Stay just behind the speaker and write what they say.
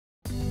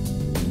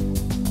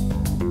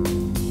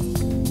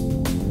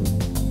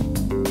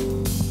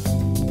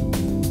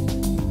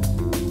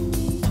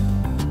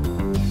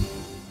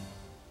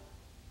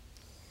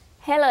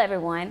Hello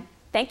everyone.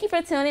 Thank you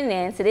for tuning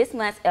in to this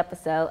month's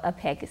episode of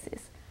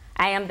Pegasus.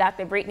 I am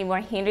Dr. Brittany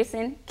Moore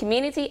Henderson,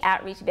 Community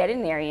Outreach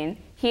Veterinarian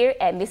here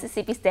at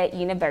Mississippi State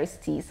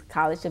University's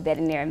College of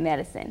Veterinary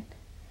Medicine.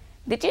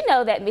 Did you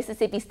know that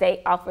Mississippi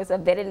State offers a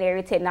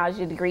veterinary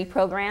technology degree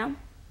program?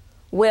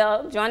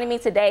 Well, joining me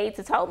today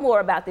to talk more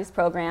about this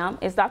program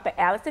is Dr.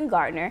 Allison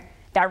Gardner,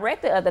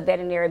 Director of the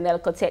Veterinary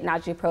Medical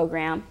Technology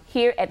Program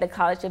here at the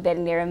College of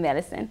Veterinary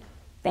Medicine.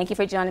 Thank you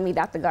for joining me,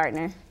 Dr.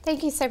 Gardner.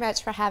 Thank you so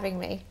much for having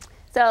me.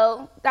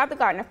 So, Dr.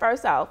 Gardner,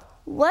 first off,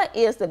 what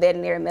is the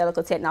Veterinary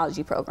Medical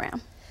Technology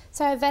Program?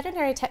 So a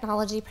veterinary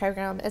technology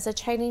program is a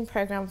training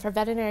program for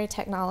veterinary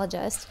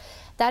technologists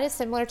that is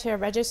similar to a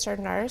registered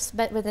nurse,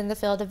 but within the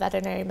field of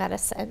veterinary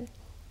medicine.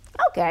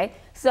 Okay,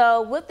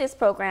 so with this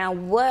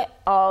program, what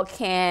all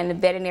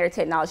can veterinary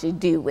technology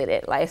do with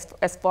it, like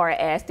as far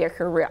as their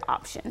career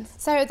options?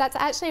 So that's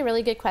actually a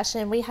really good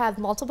question. We have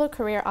multiple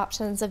career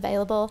options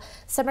available.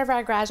 Some of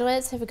our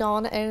graduates have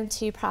gone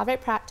into private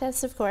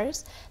practice, of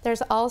course.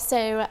 There's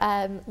also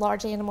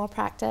large animal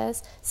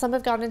practice. Some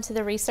have gone into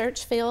the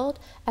research field,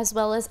 as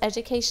well as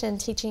education,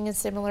 teaching, and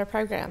similar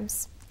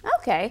programs.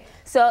 Okay,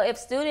 so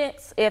if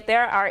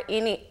there are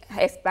any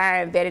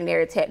aspiring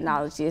veterinary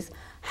technologists,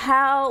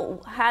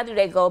 how do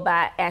they go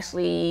by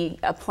actually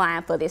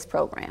applying for this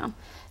program?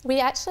 We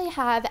actually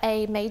have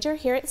a major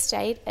here at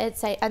State.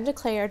 It's an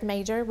undeclared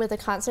major with a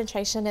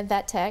concentration in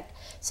vet tech.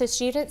 So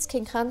students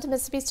can come to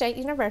Mississippi State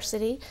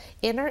University,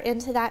 enter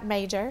into that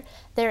major.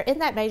 They're in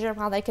that major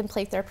while they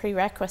complete their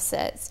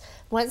prerequisites.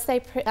 Once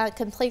they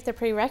complete the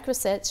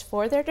prerequisites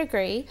for their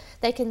degree,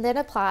 they can then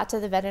apply to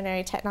the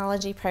veterinary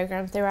technology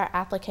program through our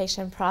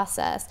application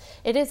process.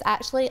 It is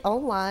actually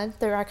online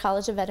through our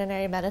College of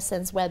Veterinary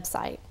Medicine's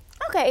website.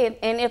 Okay,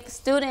 and if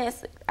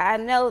students, I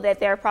know that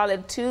there are probably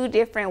two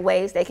different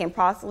ways they can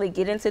possibly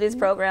get into this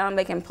program.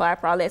 They can apply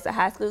probably as a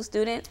high school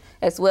student,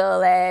 as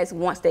well as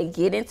once they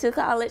get into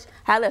college.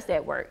 How does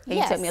that work? Can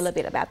you tell me a little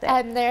bit about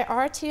that? There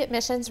are two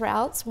admissions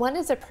routes. One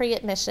is a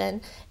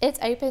pre-admission. It's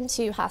open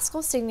to high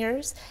school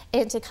seniors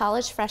and to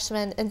college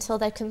freshmen until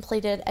they've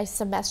completed a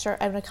semester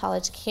on a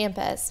college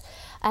campus.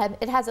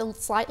 It has a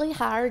slightly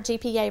higher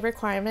GPA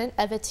requirement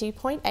of a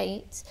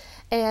 2.8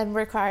 and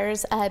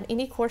requires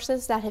any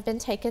courses that have been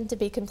taken to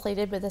be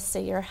completed with a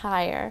C or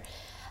higher.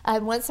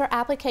 Once their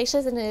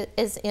application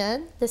is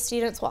in, the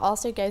students will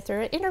also go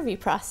through an interview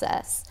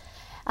process.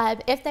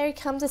 If they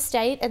come to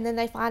State and then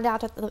they find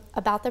out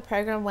about the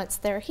program once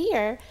they're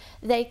here,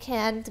 they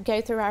can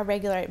go through our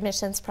regular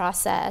admissions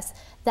process.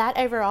 That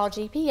overall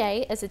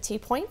GPA is a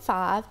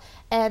 2.5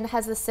 and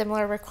has the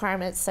similar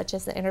requirements such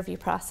as the interview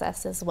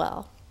process as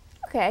well.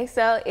 Okay,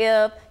 so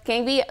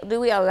do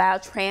we allow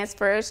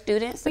transfer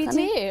students to come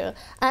in? We do.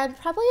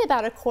 Probably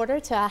about a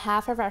quarter to a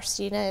half of our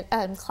student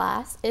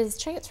class is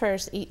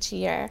transfers each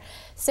year.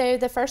 So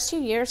the first 2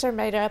 years are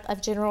made up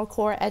of general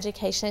core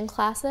education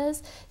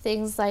classes,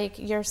 things like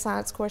your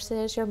science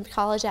courses, your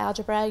college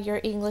algebra, your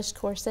English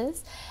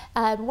courses.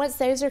 Once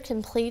those are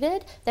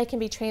completed, they can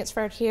be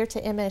transferred here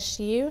to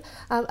MSU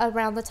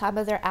around the time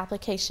of their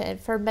application.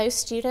 For most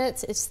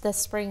students, it's the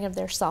spring of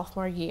their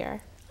sophomore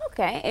year.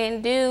 Okay,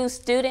 and do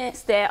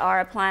students that are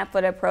applying for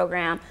the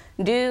program,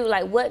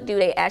 what do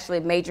they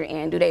actually major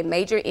in? Do they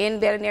major in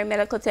veterinary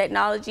medical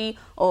technology,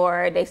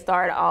 or they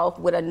start off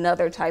with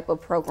another type of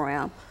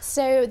program?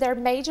 So their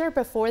major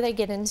before they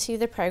get into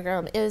the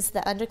program is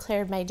the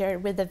undeclared major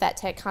with the vet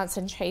tech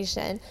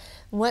concentration.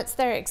 Once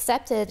they're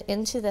accepted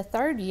into the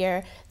third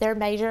year, their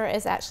major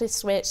is actually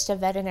switched to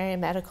veterinary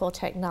medical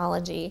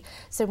technology.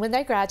 So when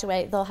they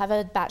graduate, they'll have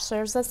a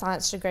bachelor's of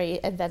science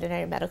degree in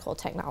veterinary medical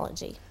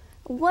technology.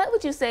 What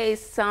would you say is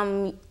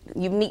some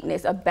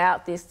uniqueness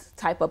about this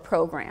type of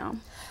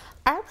program?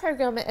 Our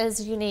program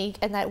is unique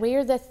in that we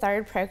are the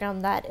third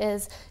program that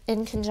is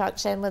in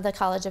conjunction with the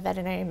College of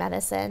Veterinary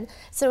Medicine.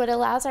 So it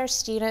allows our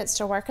students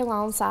to work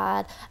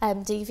alongside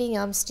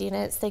DVM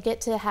students. They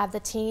get to have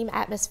the team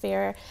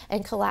atmosphere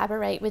and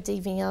collaborate with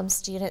DVM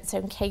students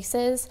on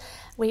cases.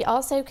 We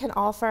also can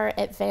offer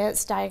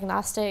advanced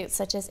diagnostics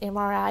such as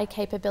MRI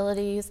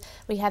capabilities.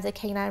 We have the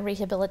canine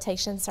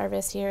rehabilitation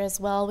service here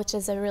as well, which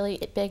is a really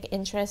big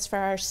interest for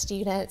our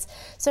students.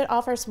 So it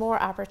offers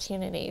more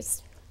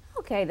opportunities.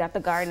 Okay, Dr.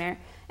 Gardner.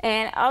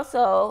 And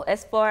also,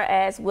 as far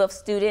as with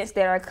students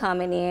that are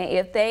coming in,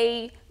 if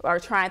they are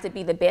trying to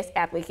be the best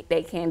applicant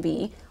they can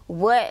be,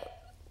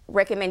 what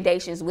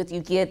recommendations would you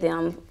give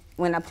them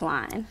when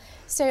applying?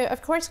 So,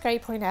 of course,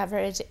 grade point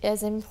average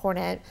is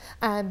important,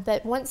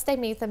 but once they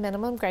meet the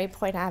minimum grade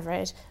point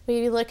average,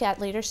 we look at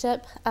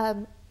leadership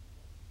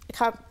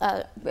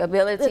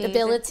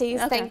abilities,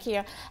 okay. Thank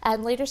you.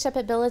 Leadership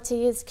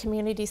abilities,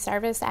 community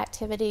service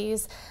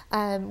activities.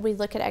 We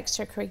look at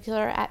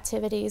extracurricular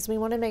activities. We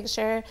want to make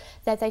sure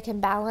that they can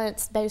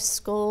balance both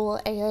school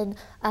and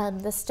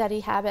the study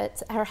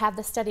habits, or have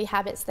the study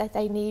habits that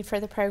they need for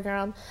the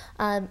program.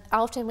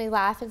 Often we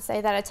laugh and say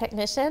that a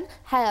technician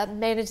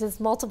manages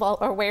multiple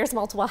or wears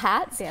multiple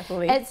hats.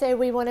 Definitely. And so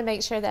we want to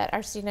make sure that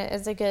our student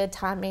is a good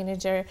time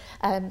manager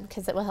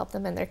because it will help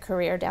them in their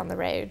career down the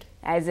road.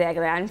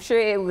 Exactly. I'm sure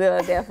it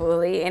will,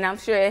 definitely. And I'm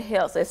sure it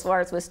helps as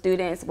far as with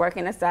students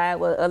working aside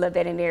with other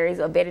veterinaries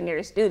or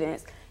veterinary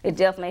students. It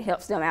definitely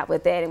helps them out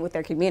with that and with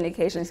their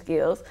communication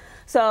skills.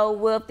 So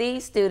with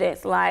these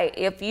students, like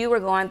if you were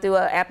going through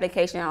an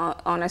application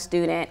on a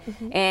student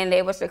and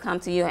they were to come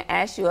to you and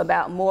ask you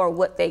about more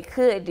what they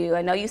could do,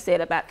 I know you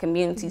said about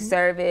community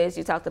service,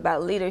 you talked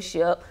about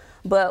leadership,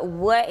 but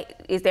what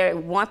is there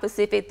one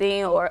specific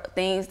thing or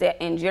things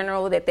that in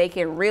general that they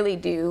can really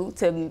do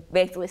to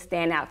basically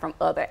stand out from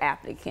other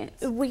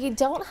applicants? We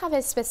don't have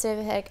a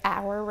specific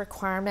hour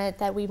requirement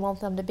that we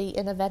want them to be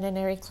in a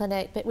veterinary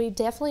clinic, but we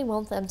definitely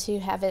want them to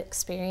have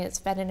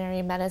experienced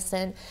veterinary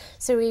medicine.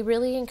 So we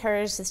really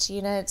encourage the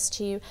students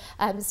to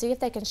see if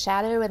they can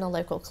shadow in a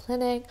local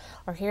clinic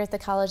or here at the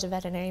College of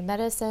Veterinary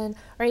Medicine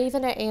or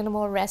even at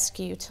animal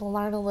rescue to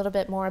learn a little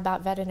bit more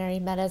about veterinary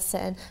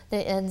medicine,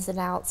 the ins and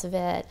outs of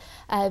it.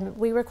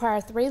 We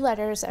require 3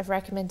 letters of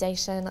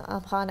recommendation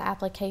upon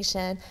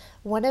application.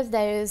 One of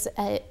those,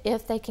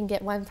 if they can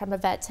get one from a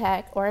vet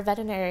tech or a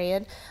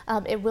veterinarian,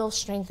 it will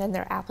strengthen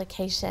their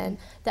application.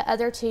 The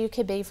other 2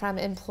 could be from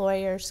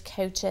employers,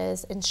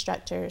 coaches,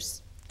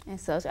 instructors. And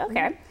so,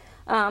 okay.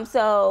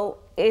 So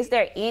is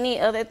there any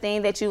other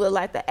thing that you would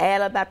like to add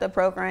about the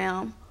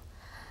program?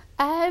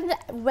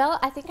 Well,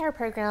 I think our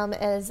program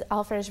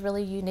offers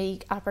really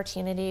unique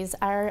opportunities.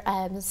 Our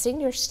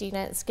senior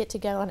students get to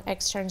go on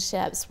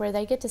externships where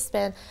they get to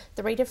spend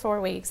 3 to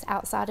 4 weeks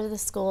outside of the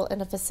school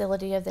in a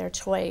facility of their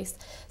choice.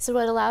 So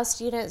it allows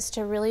students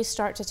to really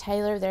start to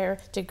tailor their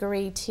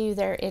degree to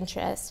their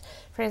interests.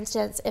 For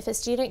instance, if a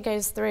student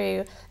goes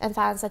through and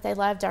finds that they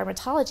love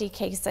dermatology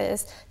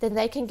cases, then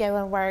they can go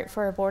and work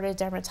for a boarded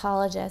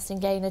dermatologist and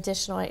gain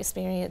additional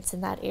experience in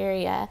that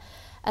area.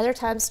 Other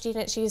times,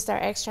 students use their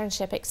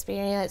externship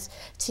experience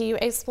to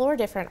explore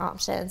different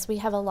options. We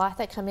have a lot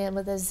that come in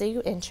with a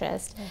zoo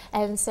interest,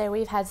 and so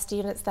we've had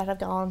students that have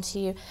gone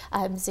to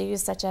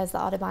zoos such as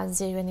the Audubon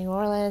Zoo in New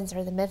Orleans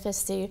or the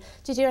Memphis Zoo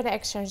to do an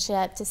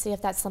externship to see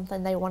if that's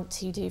something they want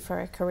to do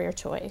for a career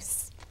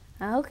choice.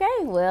 Okay,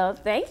 well,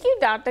 thank you,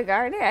 Dr.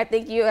 Gardner. I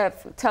think you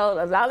have told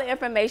a lot of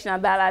information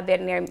about our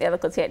veterinary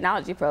medical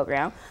technology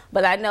program,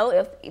 but I know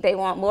if they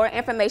want more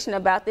information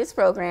about this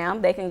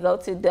program, they can go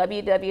to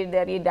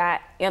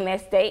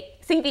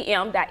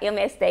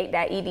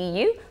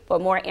www.cvm.msstate.edu for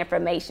more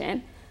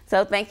information.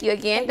 So thank you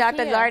again,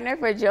 Dr. Gardner,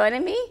 for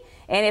joining me.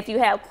 And if you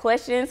have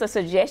questions or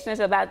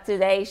suggestions about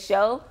today's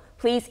show,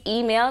 please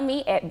email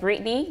me at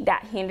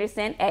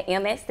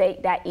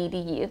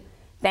brittany.henderson@msstate.edu.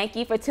 Thank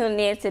you for tuning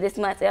in to this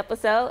month's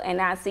episode,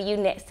 and I'll see you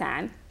next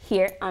time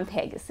here on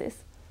Pegasus.